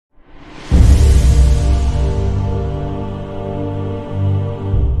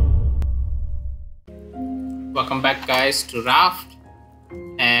Welcome back guys to Raft,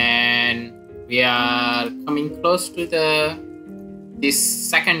 and we are coming close to this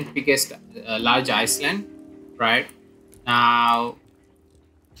second biggest large island. Right now,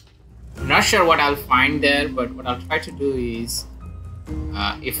 I'm not sure what I'll find there, but what I'll try to do is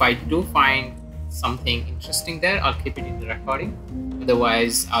if I do find something interesting there, I'll keep it in the recording.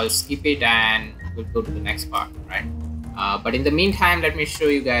 Otherwise I'll skip it and we'll go to the next part, right? But in the meantime, let me show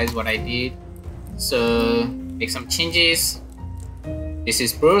you guys what I did. So make some changes. This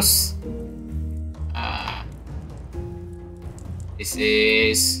is Bruce. This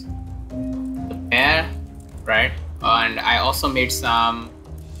is the bear, right? And I also made some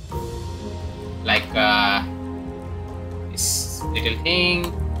like this little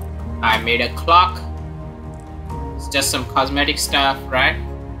thing. I made a clock. It's just some cosmetic stuff, right?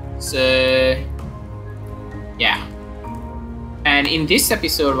 So yeah. And in this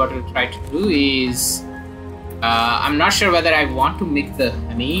episode, what we'll try to do is I'm not sure whether I want to make the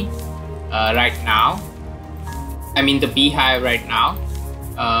honey right now. I mean the beehive right now.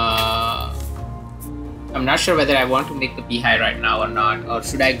 I'm not sure whether I want to make the beehive right now or not, or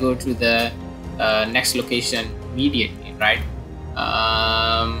should I go to the next location immediately, right?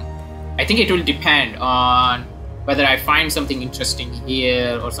 I think it will depend on whether I find something interesting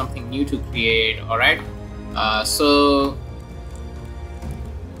here or something new to create. All right. So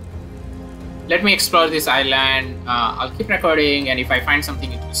let me explore this island. I'll keep recording, and if I find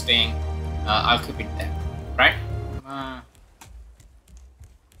something interesting, I'll keep it there, right?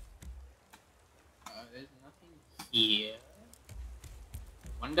 There's nothing here. I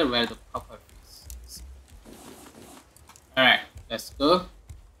wonder where the puffer is. Alright, let's go.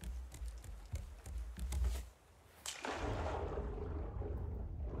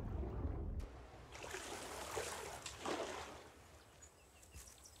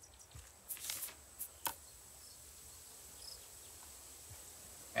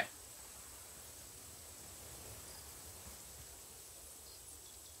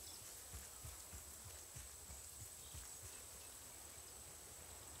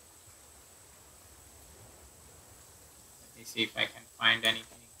 See if I can find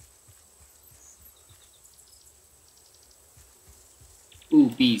anything. Ooh,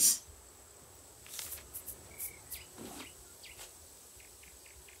 bees.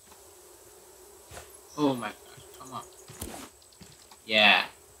 Oh my gosh, come on. Yeah.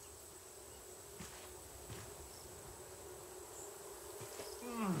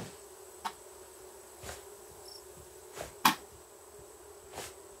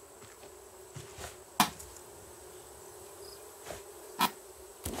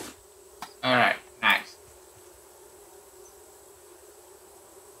 Alright, nice.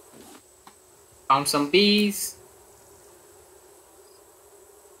 Found some bees.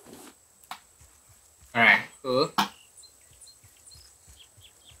 Alright, cool.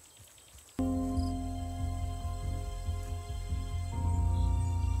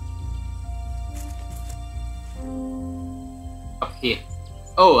 Up here.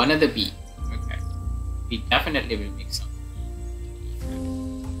 Oh, another bee. Okay. We definitely will make some.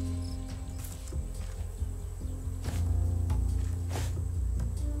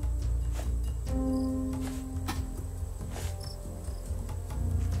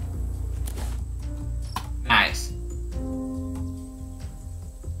 Nice.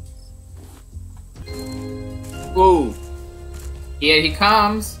 Whoa. Here he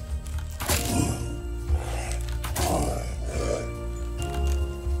comes.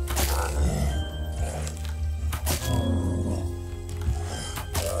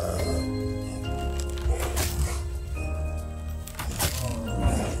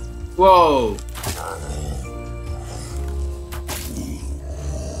 Whoa.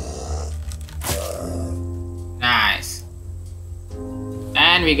 Nice.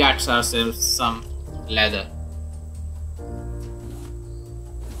 And we got ourselves some leather.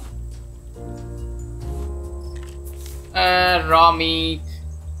 Raw meat.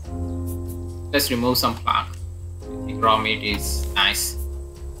 Let's remove some plant. I think raw meat is nice.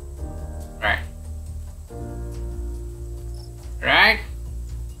 Right. Right.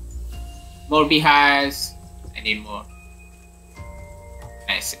 More beehives. I need more.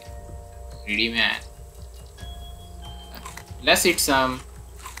 Nice. Greedy man. Let's eat some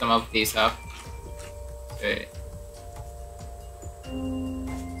of these up. Okay.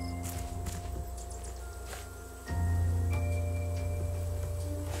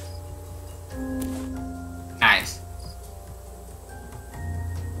 Nice.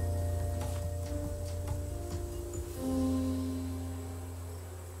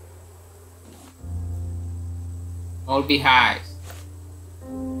 More beehives.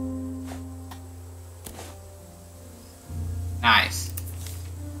 Nice.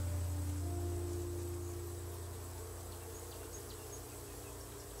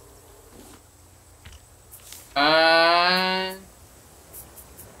 Uh,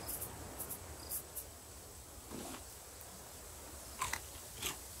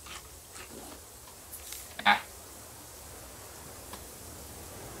 yeah.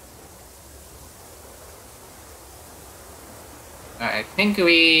 I think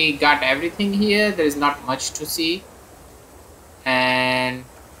we got everything here. There is not much to see. And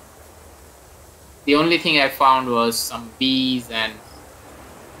the only thing I found was some bees and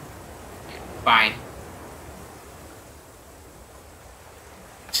fine.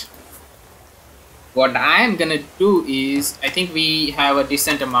 What I am gonna do is, I think we have a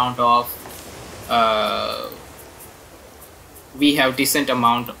decent amount of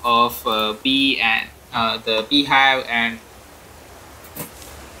bee and the beehive and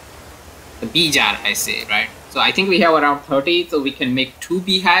the bee jar, I say, right? So I think we have around 30, so we can make 2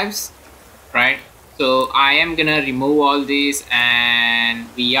 beehives, right? So I am gonna remove all these, and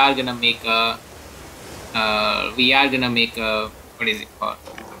we are gonna make a what is it called?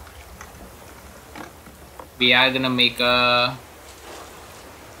 We are gonna make a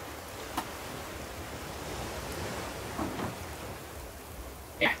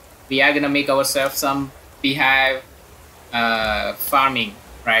we are gonna make ourselves some beehive farming,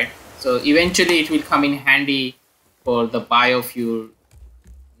 right? So eventually it will come in handy for the biofuel.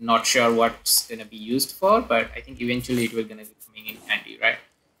 Not sure what's gonna be used for, but I think eventually it will gonna be coming in handy, right?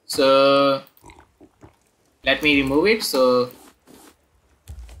 So let me remove it. So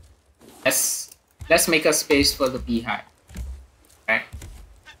let's make a space for the beehive, right?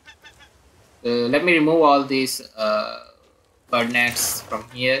 So let me remove all these bird nets from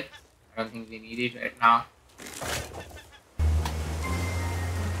here. I don't think we need it right now.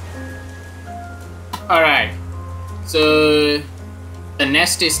 All right, so the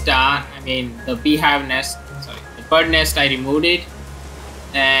nest is done. I mean, the beehive nest, sorry, the bird nest, I removed it.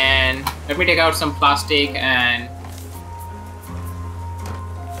 And let me take out some plastic and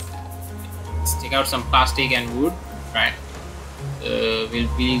let's take out some plastic and wood, right? So we'll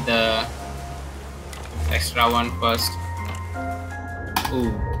build the extra one first.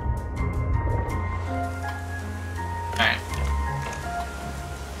 Ooh. Right.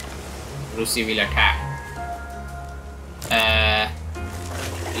 Lucy will attack.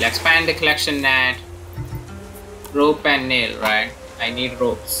 We'll expand the collection net. Rope and nail, right? I need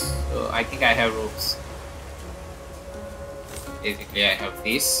ropes, so I think I have ropes. Basically, I have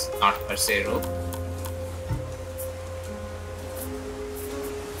this, not per se rope.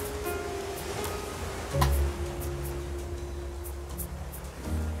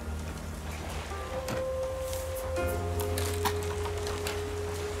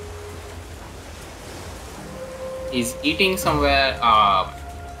 He's eating somewhere. Alright.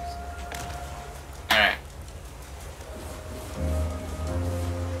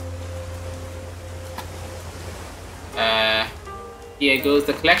 Here goes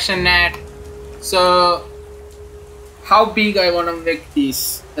the collection net. So, how big I want to make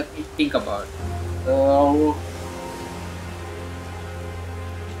this? Let me think about it. So,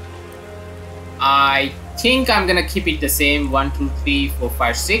 I think I'm gonna keep it the same. 1, 2, 3, 4,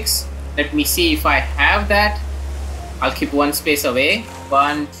 5, 6. Let me see if I have that. I'll keep one space away.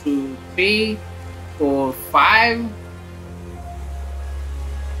 1, 2, 3, 4, 5.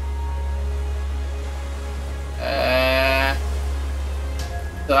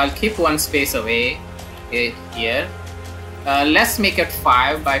 So I'll keep one space away here. Let's make it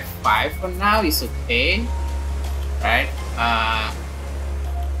 5 by 5 for now. It's okay, right?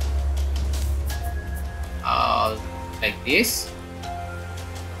 Like this.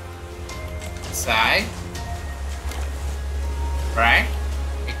 Side. Right?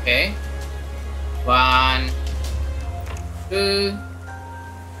 Okay. 1, 2,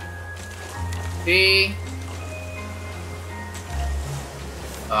 3.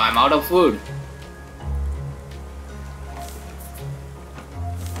 Oh, I'm out of wood.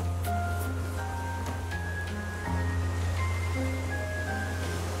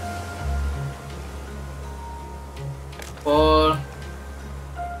 Four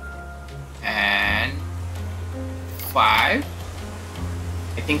and 5.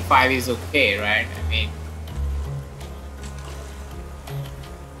 I think 5 is okay, right? I mean,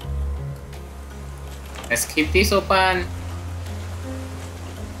 let's keep this open.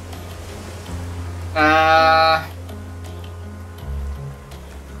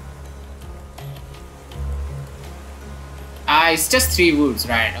 It's just 3 woods,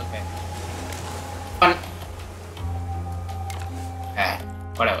 right? Okay.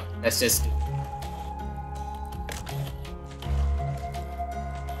 Whatever. Let's just do.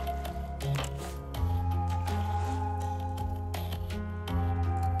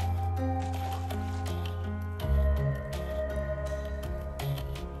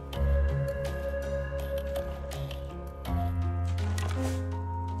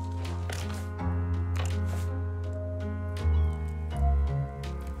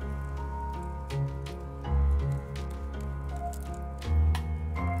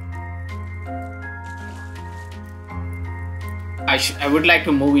 I would like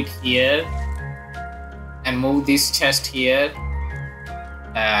to move it here and move this chest here.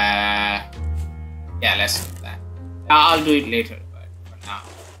 Yeah, let's do that. I'll do it later, but for now.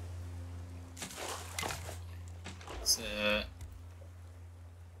 So,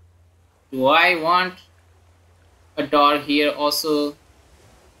 do I want a door here also?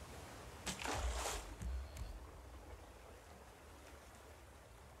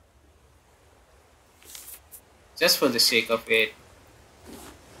 Just for the sake of it.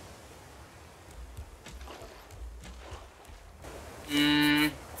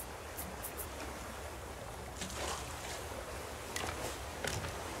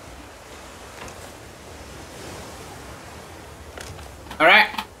 Alright.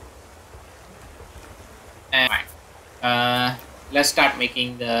 And let's start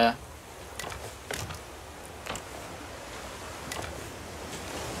making the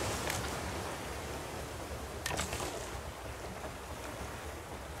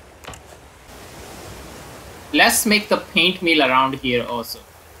let's make the paint mill around here also.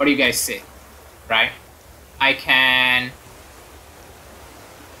 What do you guys say? Right? I can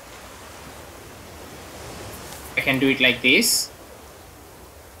do it like this.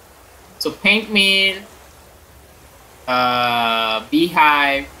 So paint mill,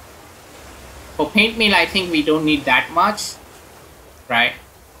 beehive. For paint mill, I think we don't need that much, right?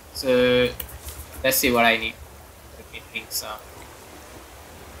 So let's see what I need. Let me think some.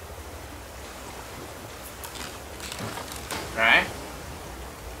 Right.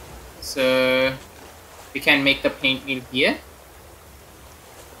 So we can make the paint mill here.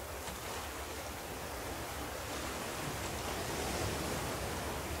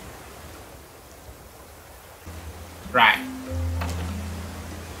 Right.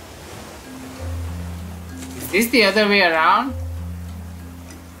 Is this the other way around?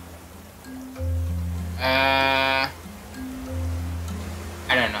 I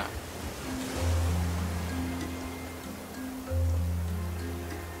don't know.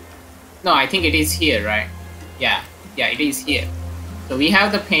 No, I think it is here, right? Yeah, it is here. So we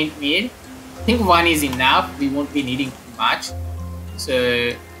have the paint mill. I think one is enough. We won't be needing too much.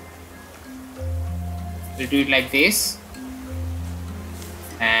 So we'll do it like this.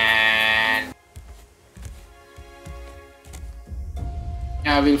 And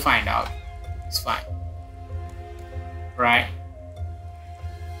we'll find out. It's fine. Right.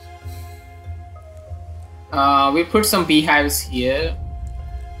 We put some beehives here.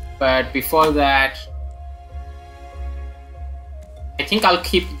 But before that, I think I'll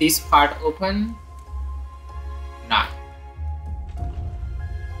keep this part open. Nah.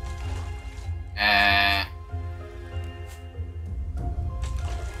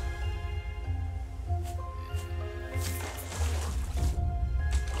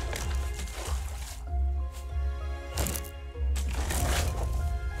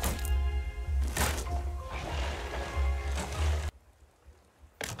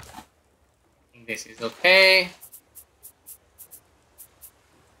 This is okay.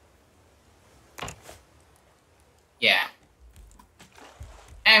 Yeah.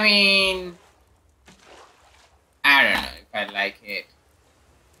 I mean, I don't know if I like it.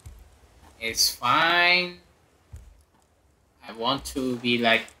 It's fine. I want to be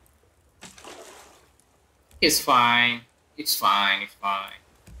like, it's fine. It's fine. It's fine.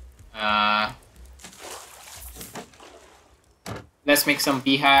 Let's make some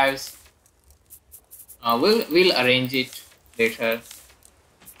beehives. We'll arrange it later.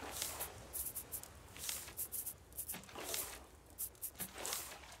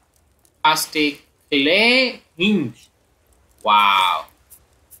 Plastic clay hinge. Wow.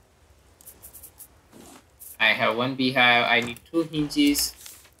 I have one beehive. I need 2 hinges.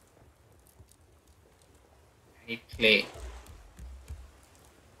 I need clay.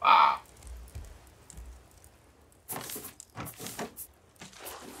 Wow.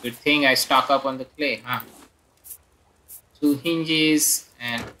 Good thing I stock up on the clay, huh? 2 hinges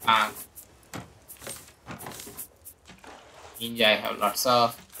and hinge I have lots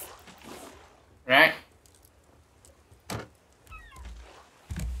of. Right?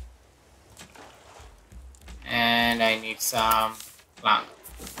 And I need some plank.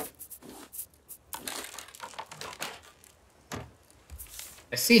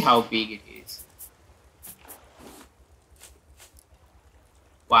 Let's see how big it is.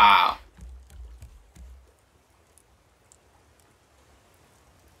 Wow.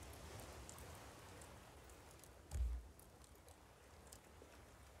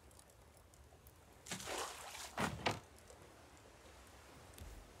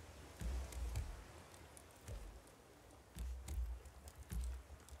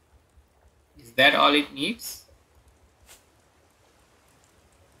 Is that all it needs?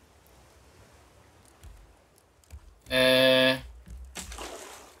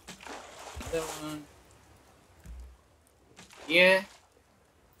 Another one here.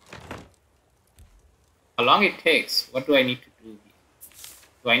 How long it takes? What do I need to do here?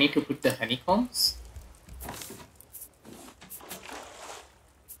 Do I need to put the honeycombs?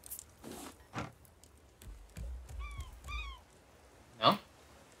 No?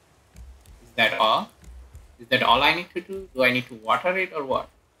 Is that all? Is that all I need to do? Do I need to water it or what?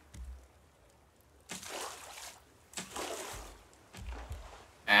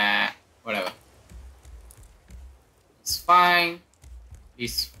 Whatever. It's fine.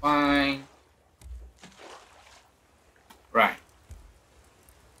 It's fine. Right.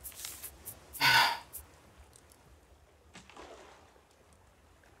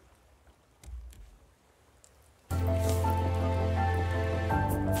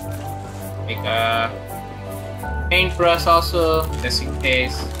 Make a paintbrush also, just in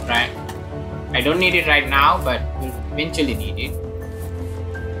case, right? I don't need it right now, but we'll eventually need it.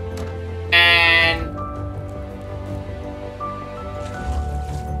 And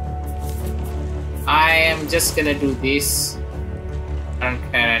I am just gonna do this. I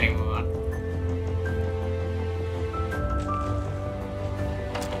don't care anymore.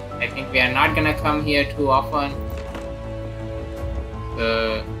 I think we are not gonna come here too often.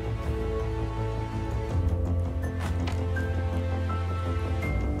 So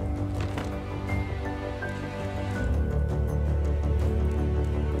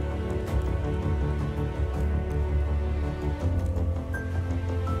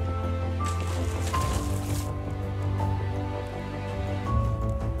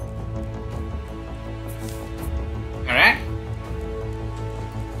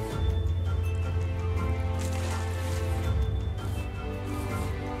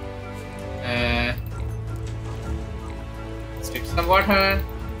some water.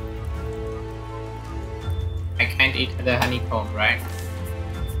 I can't eat the honeycomb, right?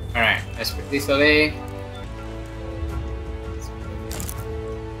 Alright, let's put this away.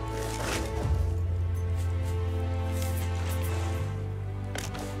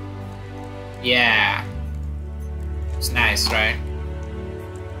 Yeah. It's nice, right?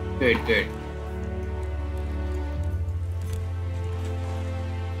 Good, good.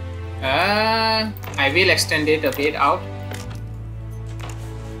 I will extend it a bit out.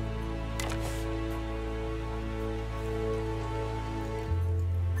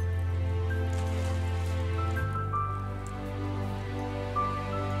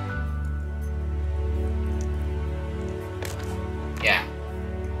 Yeah.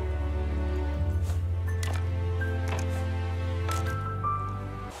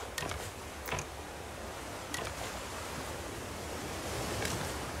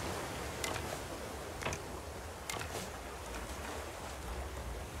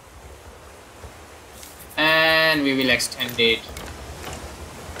 And we will extend it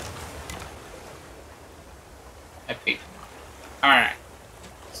a bit. Alright.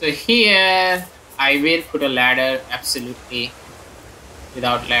 So here I will put a ladder, absolutely.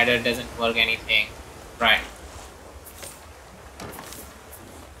 Without ladder doesn't work anything. Right.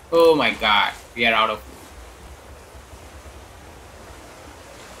 Oh my god, we are out of food.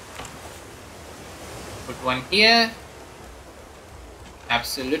 Put one here.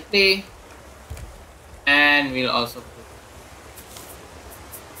 Absolutely. And we'll also put,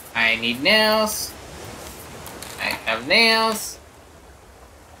 I need nails. I have nails.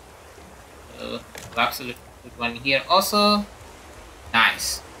 So absolutely put one here also.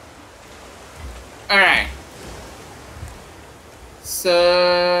 Nice. Alright.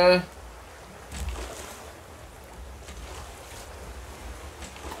 So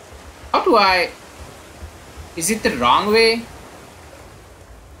how do I, is it the wrong way?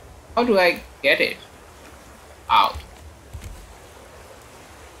 How do I get it out?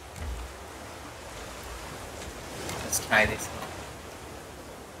 Let's try this one.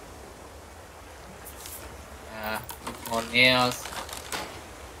 More nails.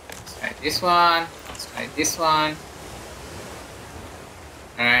 Let's try this one. Let's try this one.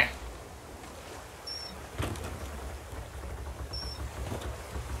 Alright.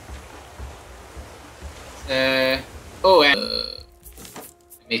 Oh, and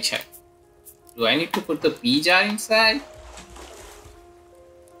let me check. Do I need to put the pea jar inside?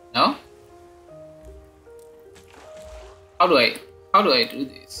 No? How do I do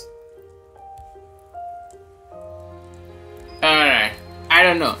this? Alright, I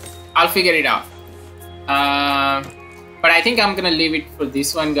don't know. I'll figure it out. But I think I'm gonna leave it for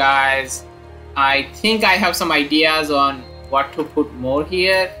this one, guys. I think I have some ideas on what to put more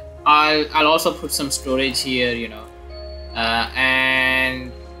here. I'll also put some storage here, you know.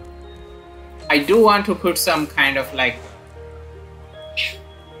 And I do want to put some kind of like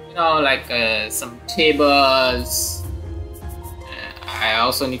you know, like some tables. I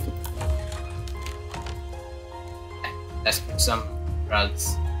also need to, let's put some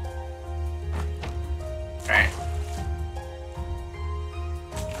rugs. Right,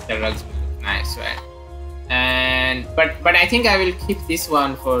 the rugs will look nice, right? And but I think I will keep this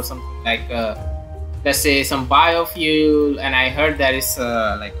one for something like let's say some biofuel, and I heard there is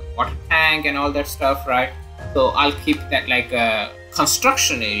like a water tank and all that stuff, right? So I'll keep that like a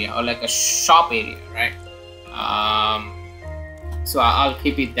construction area or like a shop area, right? So I'll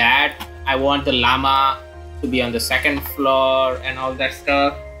keep it that. I want the llama to be on the second floor and all that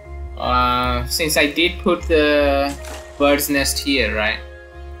stuff. Since I did put the bird's nest here, right?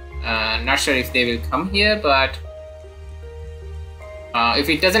 Not sure if they will come here, but if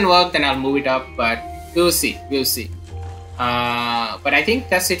it doesn't work, then I'll move it up, but we'll see. But I think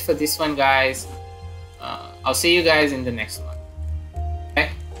that's it for this one, guys. I'll see you guys in the next one. Okay.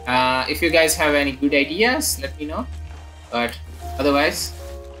 If you guys have any good ideas, let me know. But otherwise,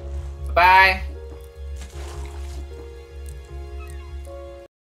 bye.